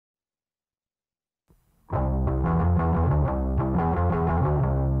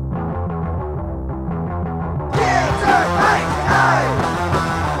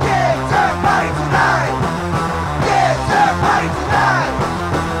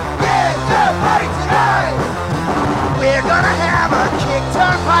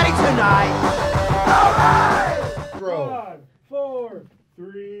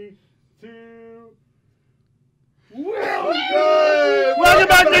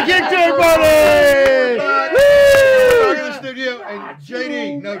Welcome back to Kickturn Party! Back in the studio, and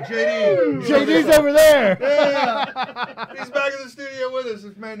JD's over there. Yeah, he's back in the studio with us.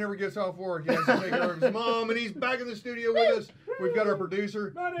 This man never gets off work. He has to take care of his mom, and he's back in the studio with us. We've got our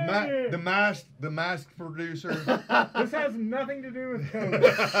producer, the masked producer. This has nothing to do with COVID.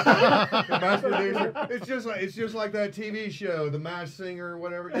 The masked producer. It's just like that TV show, The Masked Singer, or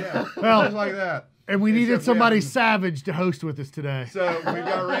whatever. Yeah, Well, just like that. And we needed somebody savage to host with us today. So we've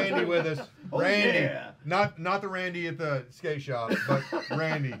got Randy with us. Randy, yeah. not the Randy at the skate shop, but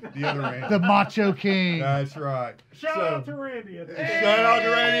Randy, the other Randy. The Macho King. That's right. Shout out to Randy. At the Shout out to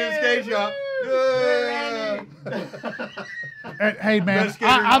Randy at the skate shop. Yeah. Hey, man,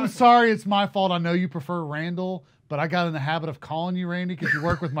 I'm sorry it's my fault. I know you prefer Randall, but I got in the habit of calling you Randy because you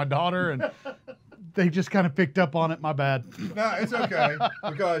work with my daughter, and they just kind of picked up on it. My bad. No, it's okay,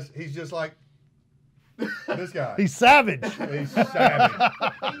 because he's just like this guy. He's savage. He's savage.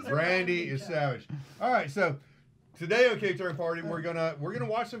 Randy is savage. All right, so today on Kickturn Party, we're gonna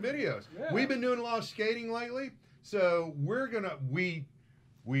watch some videos. Yeah. We've been doing a lot of skating lately, so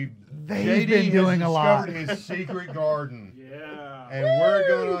They've been doing a lot. His secret garden. Yeah. And we're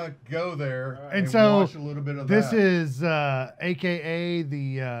gonna go there and so watch a little bit of this that. Is AKA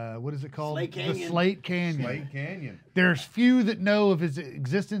the what is it called? Slate Canyon. The Slate Canyon. Slate Canyon. There's few that know of his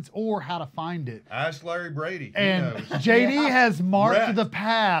existence or how to find it. Ask Larry Brady. He And knows. JD has marked Rhett. the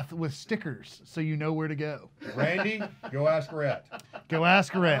path with stickers, so you know where to go. Randy, go ask Rhett. Go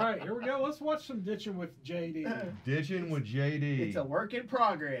ask Rhett. All right, here we go. Let's watch some ditching with JD. Ditching with JD. It's a work in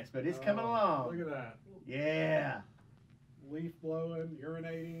progress, but it's coming along. Look at that. Yeah. Leaf blowing,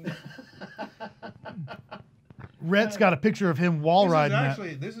 urinating. Rhett's got a picture of him wall riding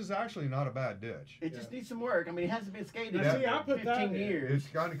that. This is actually not a bad ditch. It just needs some work. I mean, it hasn't been skated Yeah. See, I in put that 15 in. years.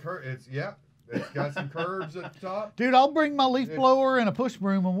 It's kind of It's got some curves at the top. Dude, I'll bring my leaf blower and a push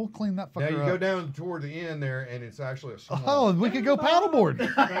broom and we'll clean that Now fucker you up. go down toward the end there, and it's actually a swamp. Oh, we could go paddleboard.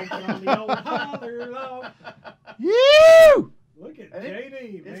 Crank on the old holler log. You! Look at And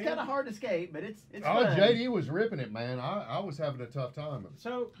JD, man. It's kind of hard to skate, but it's Oh, fun. JD was ripping it, man. I was having a tough time.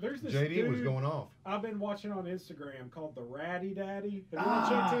 So there's this JD dude was going off. I've been watching on Instagram called the Ratty Daddy. Have you ever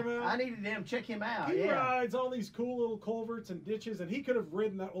checked him out? I needed them check him out. He Yeah. rides all these cool little culverts and ditches, and he could have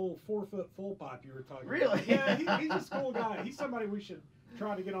ridden that old 4-foot full pipe you were talking Really? about. Yeah, he's a cool guy. He's somebody we should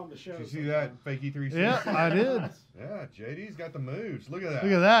try to get on the show. Did you see that fakey 360? Yeah, I did. Yeah, JD's got the moves. Look at that.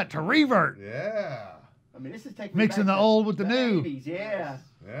 Look at that. To revert. Yeah. I mean, this is taking Mixing me back the to old with the new. 80s, yeah.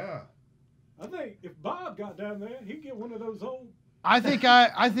 Yeah. I think if Bob got down there, he'd get one of those old. I think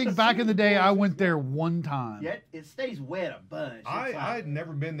back in the day I went there one time. Yet it stays wet a bunch. I had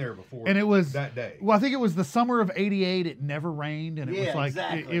never been there before. And it was that day. Well, I think it was the summer of '88. It never rained, and it was like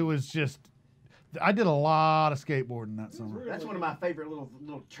exactly. it was just. I did a lot of skateboarding that summer. That's one of my favorite little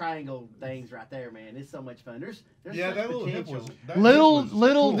triangle things right there, man. It's so much fun. There's Yeah, such that little hip potential. was. That Little hip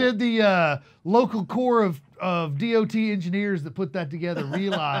was cool. did the local corps of DOT engineers that put that together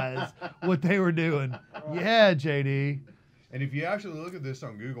realize what they were doing. Yeah, JD. And if you actually look at this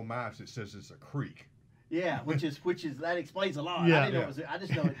on Google Maps, it says it's a creek. Yeah, which is that explains a lot. Yeah. I didn't know it was. I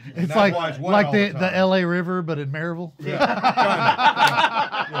just know it. It's that's like why it's wet all the the time. LA River, but in Maryville. Yeah,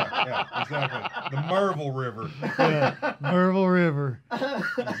 yeah, exactly. The Maryville River. Yeah, Maryville River.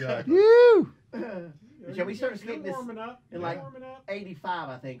 Exactly. Woo! Yeah, we started skating You're this warming up. in You're like warming up. '85,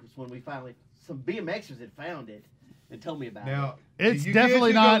 I think, was when we finally some BMXers had found it and told me about Now, It's you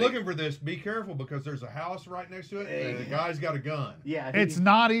definitely can't not- go looking for this. Be careful, because there's a house right next to it, and the guy's got a gun. it. Yeah, It's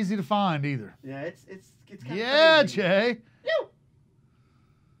not easy to find either. Yeah, it's kind Yeah, of crazy. Jay.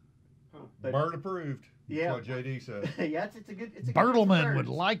 But- Bird approved. Yeah. That's what JD said. Yeah, it's a good. It's a good Bertelman bird. would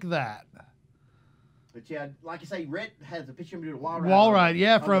like that. But yeah, like you say, Rhett has a picture of him doing a wall ride. Wall ride,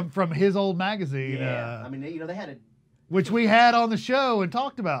 yeah, on from his old the- magazine, Yeah, I mean, they had a. which we had on the show and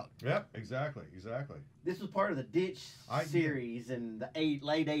talked about. Yep, exactly. This was part of the Ditch series in the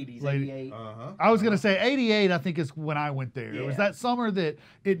late '80s, Late- '88. Uh-huh. I was going to say 88, I think, is when I went there. It was Yeah. that summer that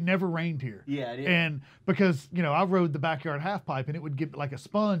it never rained here. Yeah, it is. And because, I rode the backyard half pipe and it would get like a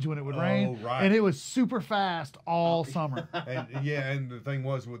sponge when it would rain. Right. And it was super fast all summer. And the thing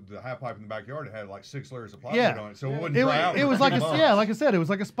was, with the half pipe in the backyard, it had like 6 layers of plywood Yeah. on it, so it wouldn't It, dry out. it for was 2 like months. like I said, it was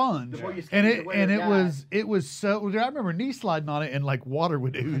like a sponge. The more you And skate, it the wetter and it it got. was so. I remember knee sliding on it and like water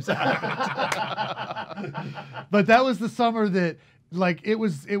would ooze out of it. But that was the summer that like it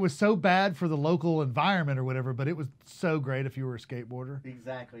was so bad for the local environment or whatever, but it was so great if you were a skateboarder.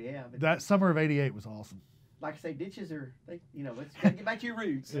 Exactly, yeah. But That summer of '88 was awesome. like I say, ditches are, let's gotta get back to your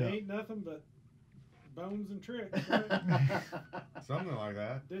roots. It ain't nothing but bones and tricks. Right? Something like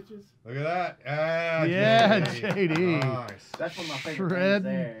that. Ditches. Look at that. Ah, Yeah, JD. JD. Nice. That's one of my favorite things Shredding.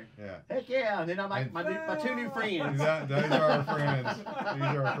 there. Yeah. Heck yeah! And then I like my two new friends. Those are our friends. These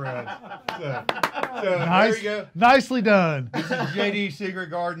are our friends. So there Nice, you go. nicely done. This is JD's Secret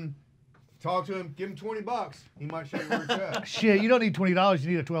Garden. Talk to him. Give him $20. He might show you where it's at. Shit, you don't need $20. You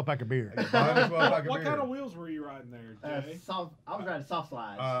need a 12-pack of beer. Buy him a 12-pack of What beer. kind of wheels were you riding there, Jay? I was riding soft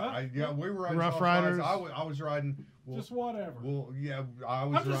slides. We were riding Rough soft slides. Riders? I was riding. Just whatever. I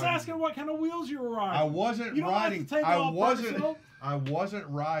was. I'm just asking what kind of wheels you were riding. I wasn't you don't riding. Have to take it I all wasn't. personal. I wasn't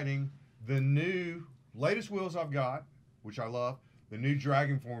riding the new latest wheels I've got, which I love. The new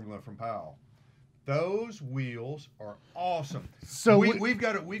Dragon formula from Powell. Those wheels are awesome. So we've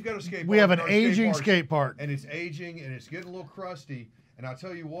got a skate park. we have an our aging parks, skate park. and it's aging and it's getting a little crusty. And I'll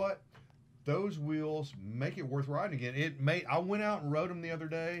tell you what, those wheels make it worth riding again. I went out and rode them the other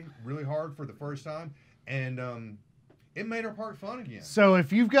day, really hard for the first time, and it made our park fun again. So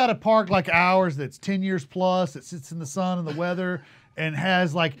if you've got a park like ours that's 10 years plus, that sits in the sun and the weather, and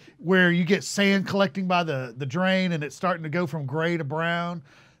has like where you get sand collecting by the drain and it's starting to go from gray to brown,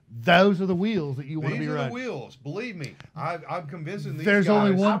 those are the wheels that you want to be These are riding. the wheels. Believe me, I'm convincing these There's guys.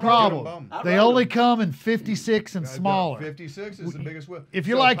 only one I'm problem. gonna bum. They only come in 56 and smaller. 56 is the biggest wheel. If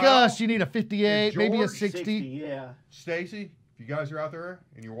you're So like Powell, us, you need a 58, maybe a George, 60. Yeah. Stacy, if you guys are out there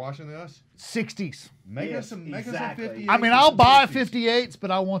and you're watching this, 60s. make Yes, us some exactly. 58s. I mean, or I'll some buy 60s. 58s,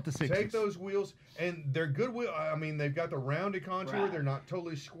 but I want the 60s. Take those wheels, and they're good wheels. I mean, they've got the rounded contour. Right. They're not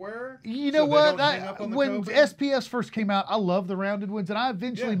totally square. You so know they what? don't hang up on the When coping. SPS first came out, I loved the rounded ones, and I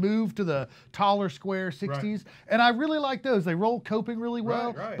eventually Yeah. moved to the taller square 60s, and I really like those. They roll coping really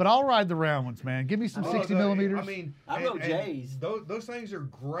well, Right. but I'll ride the round ones, man. Give me some Oh, 60 they- millimeters. I mean, I rode J's. Those things are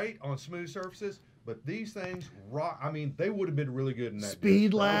great on smooth surfaces, but these things rock. I mean, they would have been really good in that.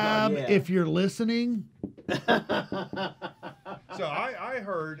 Speed disc. Lab, yeah. if you're listening, So I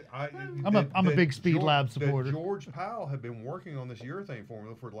heard. I'm a big Speed Lab supporter. That George Powell had been working on this urethane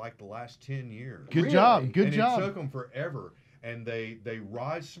formula for like the last 10 years. good Really? job, good and job. It took them forever, and they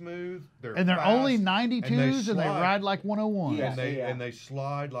ride smooth. They're And they're fast, only and 92s, and they slide. ride like 101s. Yeah. and they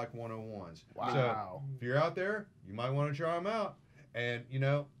slide like 101s. Wow. So if you're out there, you might want to try them out. And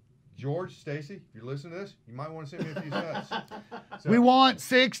George, Stacy, if you're listening to this, you might want to send me a few sets. So, We want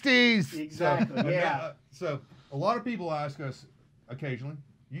 60s. Exactly. Yeah. So a lot of people ask us occasionally,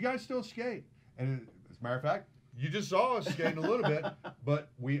 "You guys still skate?" And as a matter of fact, you just saw us skating a little bit, but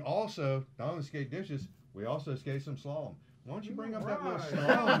we also not only skate dishes, we also skate some slalom. Why don't you bring up that little Right.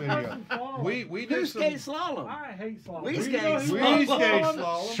 slalom video? Slalom. We Who did some. skates slalom? I hate slalom. We You skate know who We loves skate slalom?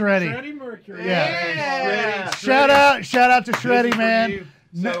 slalom. Shreddy. Freddie Mercury. Yeah. Shreddy. Shout out to This is Shreddy, for man. you.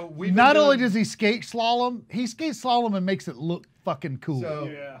 So we've been Not only doing- does he skate slalom, he skates slalom and makes it look fucking cool. So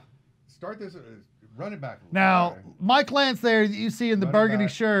Yeah. start this. Run it back. A little. Now, Okay. Mike Lance there that you see in the Run it burgundy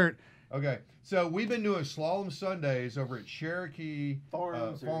back. shirt. Okay, so we've been doing slalom Sundays over at Cherokee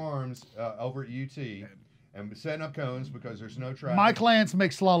Farms or- Farms over at UT, and setting up cones because there's no traffic. Mike Lance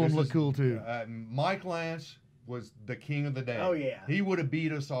makes slalom This look is- cool too. Mike Lance was the king of the day. Oh, yeah. He would have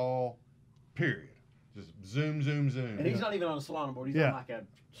beat us all. Period. Just zoom, zoom, zoom. And he's not even on a slalom board. He's Yeah. on like a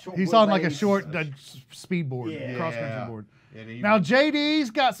short. He's on like a wheelbase. short speed board, Yeah. cross country board. And he, Now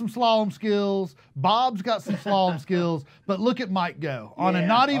JD's got some slalom skills. Bob's got some slalom skills. But look at Mike go on a Yeah.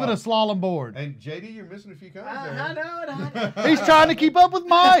 not even Oh. a slalom board. and JD, you're missing a few cones there. I know it. I He's trying to keep up with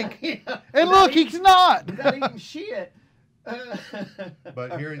Mike. And look, he's not. Without eating shit.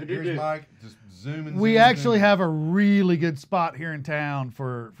 But here's Do. Mike, just zooming. We zooming, actually zooming. have a really good spot here in town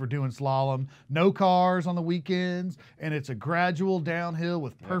for doing slalom. No cars on the weekends, and it's a gradual downhill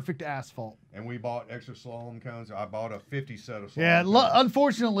with perfect asphalt. And we bought extra slalom cones. I bought a 50 set of slalom Yeah, cones.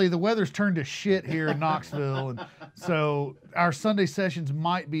 unfortunately, the weather's turned to shit here in Knoxville, and so our Sunday sessions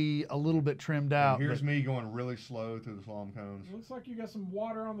might be a little bit trimmed out. And here's but- me going really slow through the slalom cones. Looks like you got some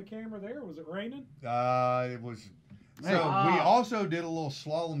water on the camera there. Was it raining? It was. So Hey. we also did a little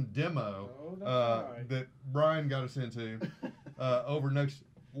slalom demo Oh, that's right. that Brian got us into over next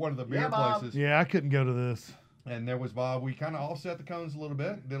one of the beer Yeah, Bob. places. Yeah, I couldn't go to this. And there was Bob. We kind of offset the cones a little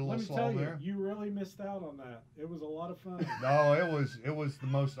bit. Did a Let little me tell slalom you, there. you really missed out on that. It was a lot of fun. No, it was the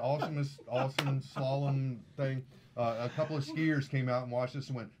most awesome slalom thing. A couple of skiers came out and watched us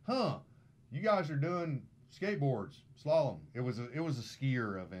and went, "Huh, you guys are doing skateboards, slalom." It was a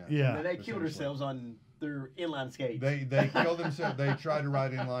skier event. Yeah. And they killed themselves on their inline skates. They killed themselves. They tried to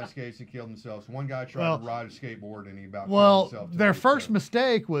ride inline skates and killed themselves. One guy tried Well- to ride a skateboard and he about Well, killed himself. their too, first so-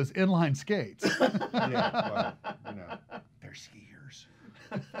 mistake was inline skates. Yeah, well, they're skiers.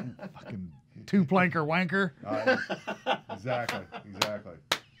 Fucking two planker wanker. Exactly.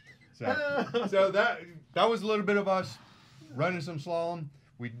 So that was a little bit of us running some slalom.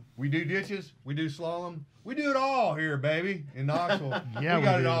 We do ditches, we do slalom, we do it all here, baby, in Knoxville. Yeah, we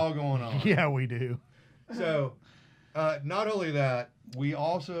got do. it all going on. Yeah, we do. So, not only that, we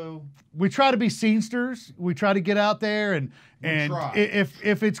try to be scenesters. We try to get out there and try.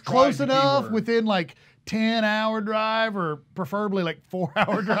 if it's Try close is the key enough word. within like 10-hour drive or preferably like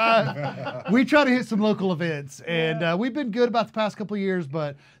 4-hour drive, we try to hit some local events. And we've been good about the past couple of years,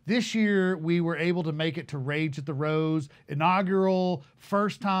 but this year we were able to make it to Rage at the Rose, inaugural,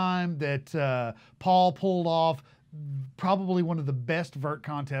 first time that Paul pulled off probably one of the best vert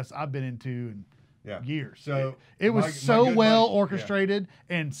contests I've been into in years. So it was so well orchestrated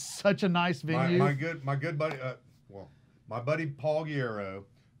and such a nice venue. My good buddy, my buddy Paul Guerrero,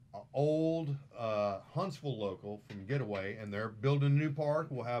 old Huntsville local from Getaway, and they're building a new park.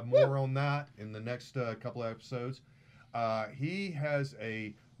 We'll have more on that in the next couple of episodes. He has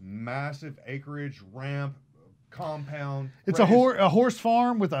a massive acreage ramp compound. It's a horse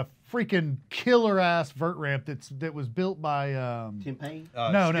farm with a freaking killer ass vert ramp that was built by Tim Payne?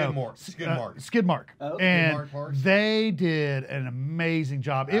 Skidmark. Oh, and Skidmark Parks. they did an amazing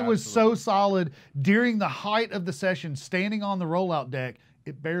job. It was so solid during the height of the session, standing on the rollout deck.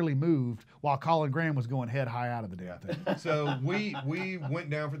 It barely moved while Colin Graham was going head high out of the damn thing. So we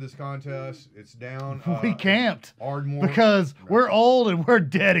went down for this contest. It's down. We camped Ardmore because we're old and we're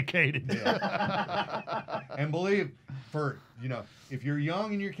dedicated. Yeah. And believe, if you're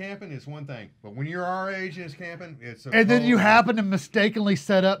young and you're camping, it's one thing. But when you're our age and it's camping, it's a and then you happen to mistakenly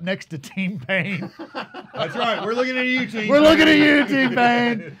set up next to Team Payne. That's right. We're looking at you, Team We're looking at you, Team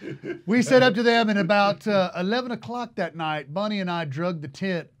Payne. We set up to them, and about 11 o'clock that night, Bunny and I drugged the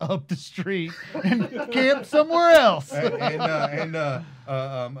tent up the street and camped somewhere else. Eli's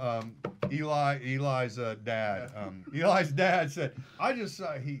dad. Eli's dad said, "I just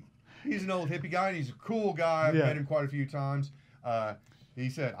he's an old hippie guy and he's a cool guy. I've met him quite a few times." He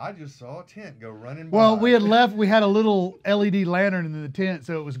said, "I just saw a tent go running by." Well, we had left. We had a little LED lantern in the tent,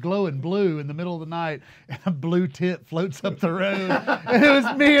 so it was glowing blue in the middle of the night, and a blue tent floats up the road. And it was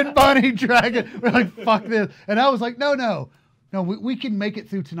me and Bunny dragging. We're like, "Fuck this!" And I was like, "No, we can make it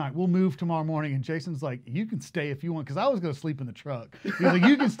through tonight. We'll move tomorrow morning." And Jason's like, "You can stay if you want," because I was going to sleep in the truck. He was like,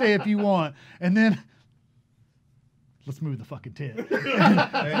 "You can stay if you want," and then. Let's move the fucking tent.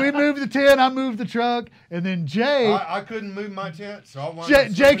 We moved the tent, I moved the truck, and then Jay... I couldn't move my tent, so I wound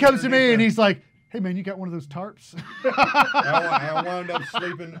up Jay comes to me and he's like, "Hey man, you got one of those tarps?" I wound up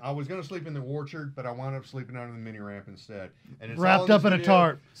sleeping. I was going to sleep in the orchard, but I wound up sleeping under the mini ramp instead. And it's wrapped up in a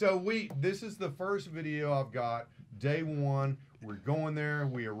tarp. So this is the first video I've got. Day one, we're going there,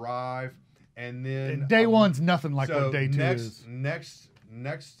 we arrive, and then... Day one's nothing like what day two is. Next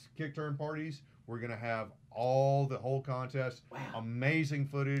Kickturn parties, we're going to have the whole contest. Wow. Amazing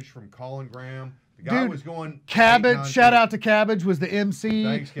footage from Colin Graham. The guy was going... Cabbage, shout out to Cabbage, was the MC.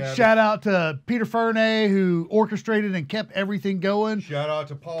 Thanks, Cabbage. Shout out to Peter Fernay, who orchestrated and kept everything going. Shout out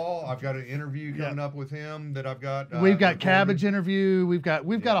to Paul. I've got an interview coming up with him that I've got. We've got Cabbage interview. We've got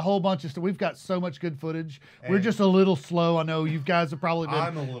a whole bunch of stuff. We've got so much good footage. We're just a little slow. I know you guys have probably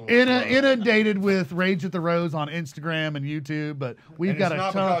been inundated with Rage at the Rose on Instagram and YouTube, but we've got a ton.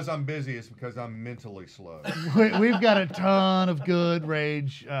 It's not because I'm busy. It's because I'm mentally slow. We've got a ton of good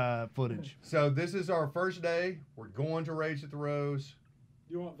Rage footage. So this is our first day. We're going to Rage at the Rose.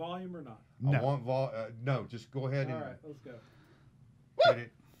 You want volume or not? No. I want no. Just go ahead All and right, let's go. hit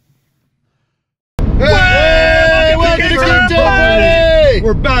it. Hey, welcome to Kickturn!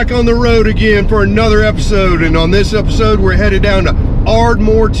 We're back on the road again for another episode, and on this episode we're headed down to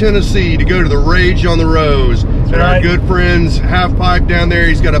Ardmore, Tennessee to go to the Rage on the Rose. Our good friends Half Pipe down there.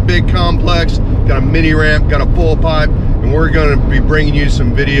 He's got a big complex, got a mini ramp, got a full pipe, and we're going to be bringing you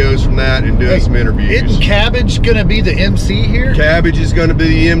some videos from that and doing some interviews. Isn't Cabbage going to be the MC here? Cabbage is going to be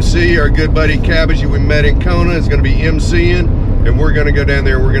the MC. Our good buddy Cabbage that we met in Kona is going to be MCing, and we're going to go down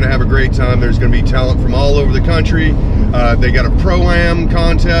there. We're going to have a great time. There's going to be talent from all over the country. They got a Pro-Am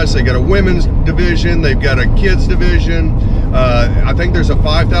contest. They got a women's division. They've got a kids division. I think there's a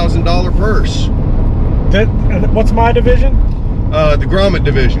 $5,000 purse. What's my division? The Grommet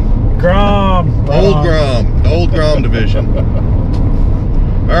division. Grom. The old Grom division.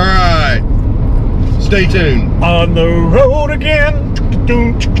 All right. Stay tuned. On the road again.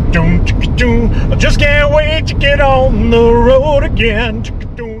 I just can't wait to get on the road again. This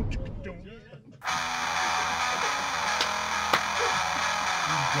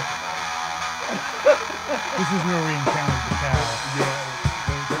is where we encountered the cow.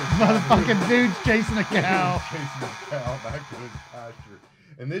 Motherfucking dude's chasing a cow. Chasing a cow back to his pasture.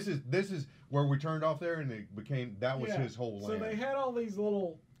 And this is where we turned off there, and it became, that was his whole land. So they had all these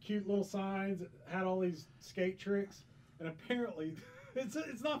little cute little signs that had all these skate tricks, and apparently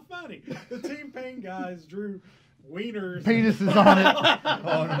it's not funny. The Team Pain guys drew wieners, penises on it.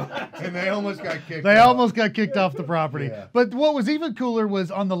 Oh, no. And they almost got kicked. They out. almost got kicked off the property. Yeah. But what was even cooler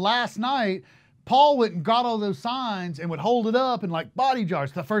was on the last night, Paul went and got all those signs and would hold it up and like body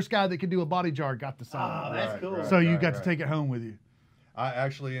jars. The first guy that could do a body jar got the sign. Oh, that's Right, cool. right. So you got to take it home with you. I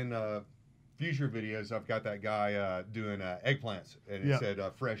actually in future videos I've got that guy doing eggplants, and it Yeah. said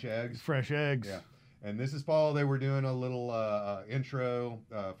fresh eggs. Fresh eggs. Yeah. And this is Paul. They were doing a little intro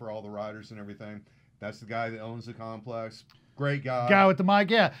for all the riders and everything. That's the guy that owns the complex. Great guy. Guy with the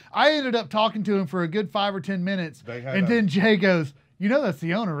mic. Yeah. I ended up talking to him for a good 5 or 10 minutes. They had And a- then Jay goes, you know that's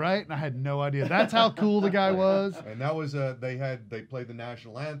the owner, right? And I had no idea. That's how cool the guy was. And that was they played the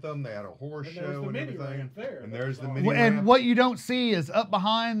national anthem. They had a horse And there was show the and mini everything. ramp there. And That there's was the awesome. mini And ramp. what you don't see is up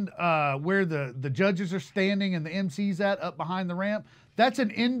behind where the judges are standing and the MC's at, up behind the ramp. That's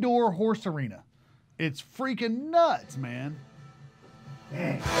an indoor horse arena. It's freaking nuts, man.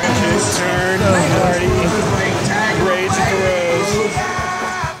 Kickturn party. Rage grows.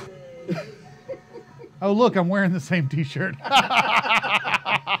 Oh, look, I'm wearing the same T-shirt.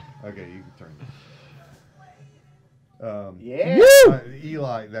 Okay, you can turn. Yeah. Woo!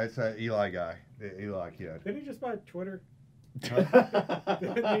 Eli, that's Eli guy, the Eli kid. Did he just buy Twitter? Did he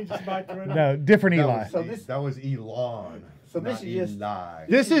just buy Twitter? No, different That Eli. was, So this- that was Elon. So this not is just- Eli.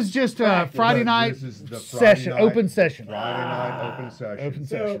 This is just Practice. Friday But night this is the Friday session, night- open session. Friday night open session. Open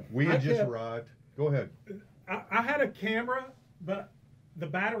So, session. We I had just kept- arrived. Go ahead. I had a camera, but the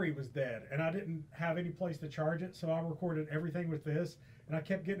battery was dead, and I didn't have any place to charge it, so I recorded everything with this, and I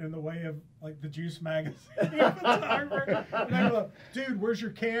kept getting in the way of like the Juice magazine photographer. And they were like, "Dude, where's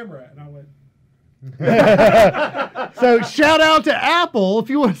your camera?" And I went, So shout out to Apple if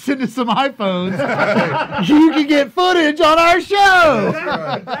you want to send us some iPhones. You can get footage on our show.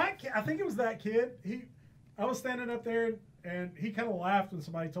 I think it was that kid. I was standing up there, and he kind of laughed when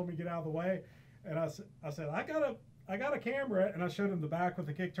somebody told me to get out of the way, and I said, I got a camera, and I showed him the back with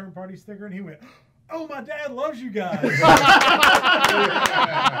the Kickturn Party sticker, and he went, "Oh, my dad loves you guys."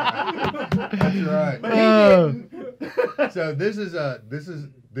 That's right. So this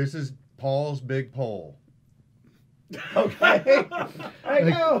is Paul's big pole. Okay. I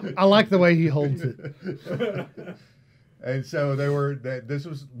know. I like the way he holds it. And so this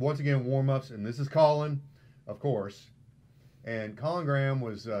was once again warm-ups, and this is Colin, of course. And Colin Graham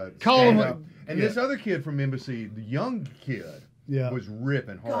was Colin standing wa- up. And this other kid from Embassy, the young kid, Yeah. was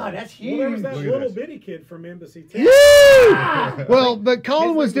ripping hard. God, that's Well, there was huge. that Look at little this. bitty kid from Embassy too. Woo! Well, but Colin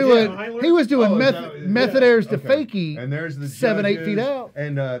His was name was doing Tyler? he was doing Oh, method yeah. airs to Okay. fakie. And there's the 7-8 judges. feet out.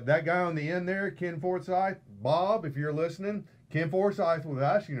 And that guy on the end there, Ken Forsyth, Bob, if you're listening, Ken Forsyth was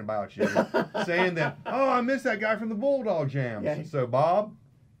asking about you, saying that, oh, I missed that guy from the Bulldog Jams. Yeah. So, Bob,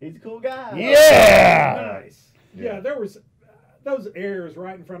 He's a cool guy. Yeah. Nice. Yeah. Yeah, there was those airs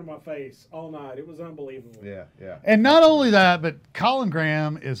right in front of my face all night. It was unbelievable. yeah. And not only that, but Colin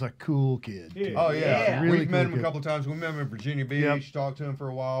Graham is a cool kid. Yeah. Oh, yeah. Yeah. Really We've met cool him a kid. couple times. We met him in Virginia Beach, Yep. talked to him for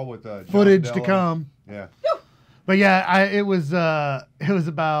a while with John Footage to Dello. come. Yeah. But yeah, it was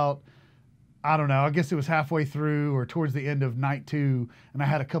about, I don't know, I guess it was halfway through or towards the end of night 2, and I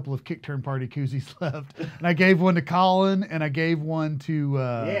had a couple of Kickturn Party koozies left. And I gave one to Colin, and I gave one to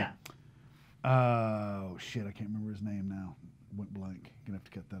Yeah. oh shit, I can't remember his name now. Went blank. Gonna have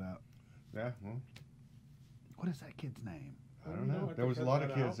to cut that out. Yeah, well, What is that kid's name? I don't No, I know. have There to was a cut lot of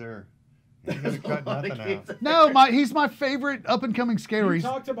that kids out. there. You gotta cut nothing out. No, he's my favorite up and coming skater. You He's-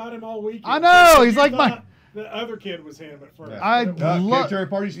 talked about him all weekend. I know, So he's you like my- thought The other kid was him at first. Yeah. I But it love- Kickturn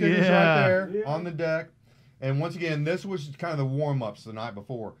Party stickers Yeah. right there Yeah. on the deck. And once again, this was kind of the warm-ups the night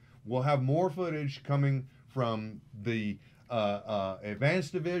before. We'll have more footage coming from the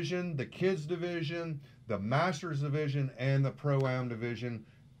advanced division, the kids division, the masters division, and the pro-am division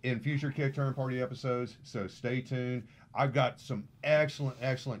in future Kickturn Party episodes. So stay tuned. I've got some excellent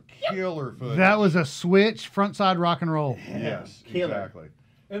killer footage. That was a switch frontside rock and roll. yes, Killer. exactly.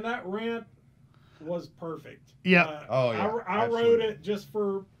 And that ramp was perfect. Yeah. Oh, yeah, I rode absolutely. it just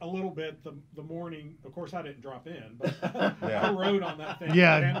for a little bit the morning. Of course, I didn't drop in, but Yeah. I rode on that thing.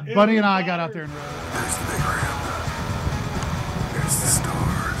 Yeah, And it Buddy was and I got fire. out there and rode. There's the big ramp. There's the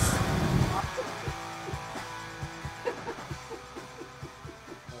stars.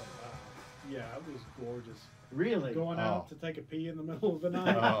 Yeah, it was gorgeous. Really? Going Oh. out to take a pee in the middle of the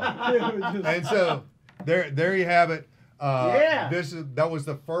night. Oh. It was just- And so there you have it. Yeah. That was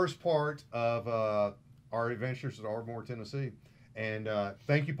the first part of our adventures at Ardmore, Tennessee. And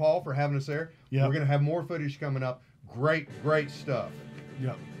thank you, Paul, for having us there. Yep. We're gonna have more footage coming up. Great stuff.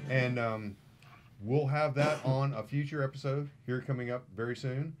 Yep. And we'll have that on a future episode here coming up very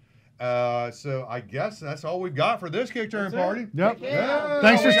soon. So I guess that's all we've got for this Kickturn party. Yep. Yeah.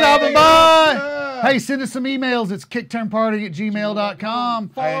 Thanks for we got stopping it. by. Yeah. Hey, send us some emails. It's kickturnparty@gmail.com.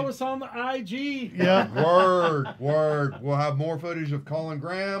 Follow And- us on the IG. Yeah. Word. We'll have more footage of Colin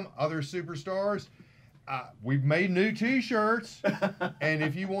Graham, other superstars. We've made new T-shirts, and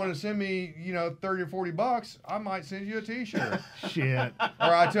if you want to send me, 30 or $40, I might send you a T-shirt. Shit. Or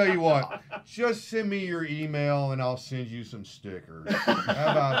I tell you what, just send me your email, and I'll send you some stickers.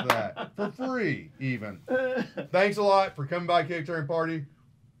 How about that? For free, even. Thanks a lot for coming by Kickturn Party.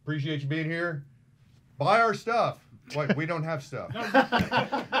 Appreciate you being here. Buy our stuff. Wait, we don't have stuff.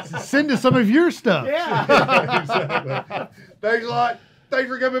 Send us some of your stuff. Yeah. Exactly. Thanks a lot. Thanks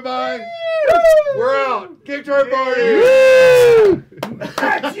for coming by. We're out. Kickturn Party.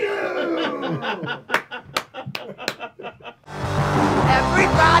 That's you!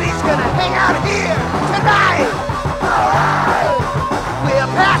 Everybody's gonna hang out here tonight. Alright!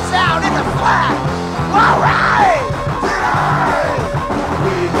 We'll pass out in the flat. Alright! Tonight!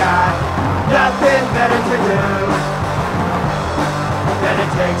 We got nothing better to do than to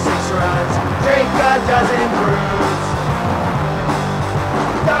take 6 runs, drink a dozen brews.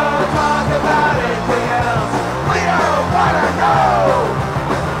 Don't talk about anything else. We don't wanna know.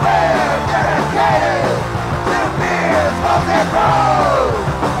 We're dedicated to beers, holes, and bros.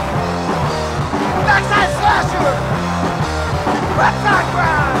 Backside slasher, website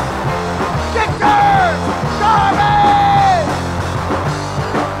ground, Kickturn, garbage.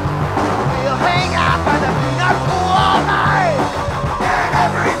 We'll hang out by the peanut pool all night and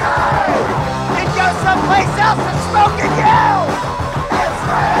every night and go someplace else.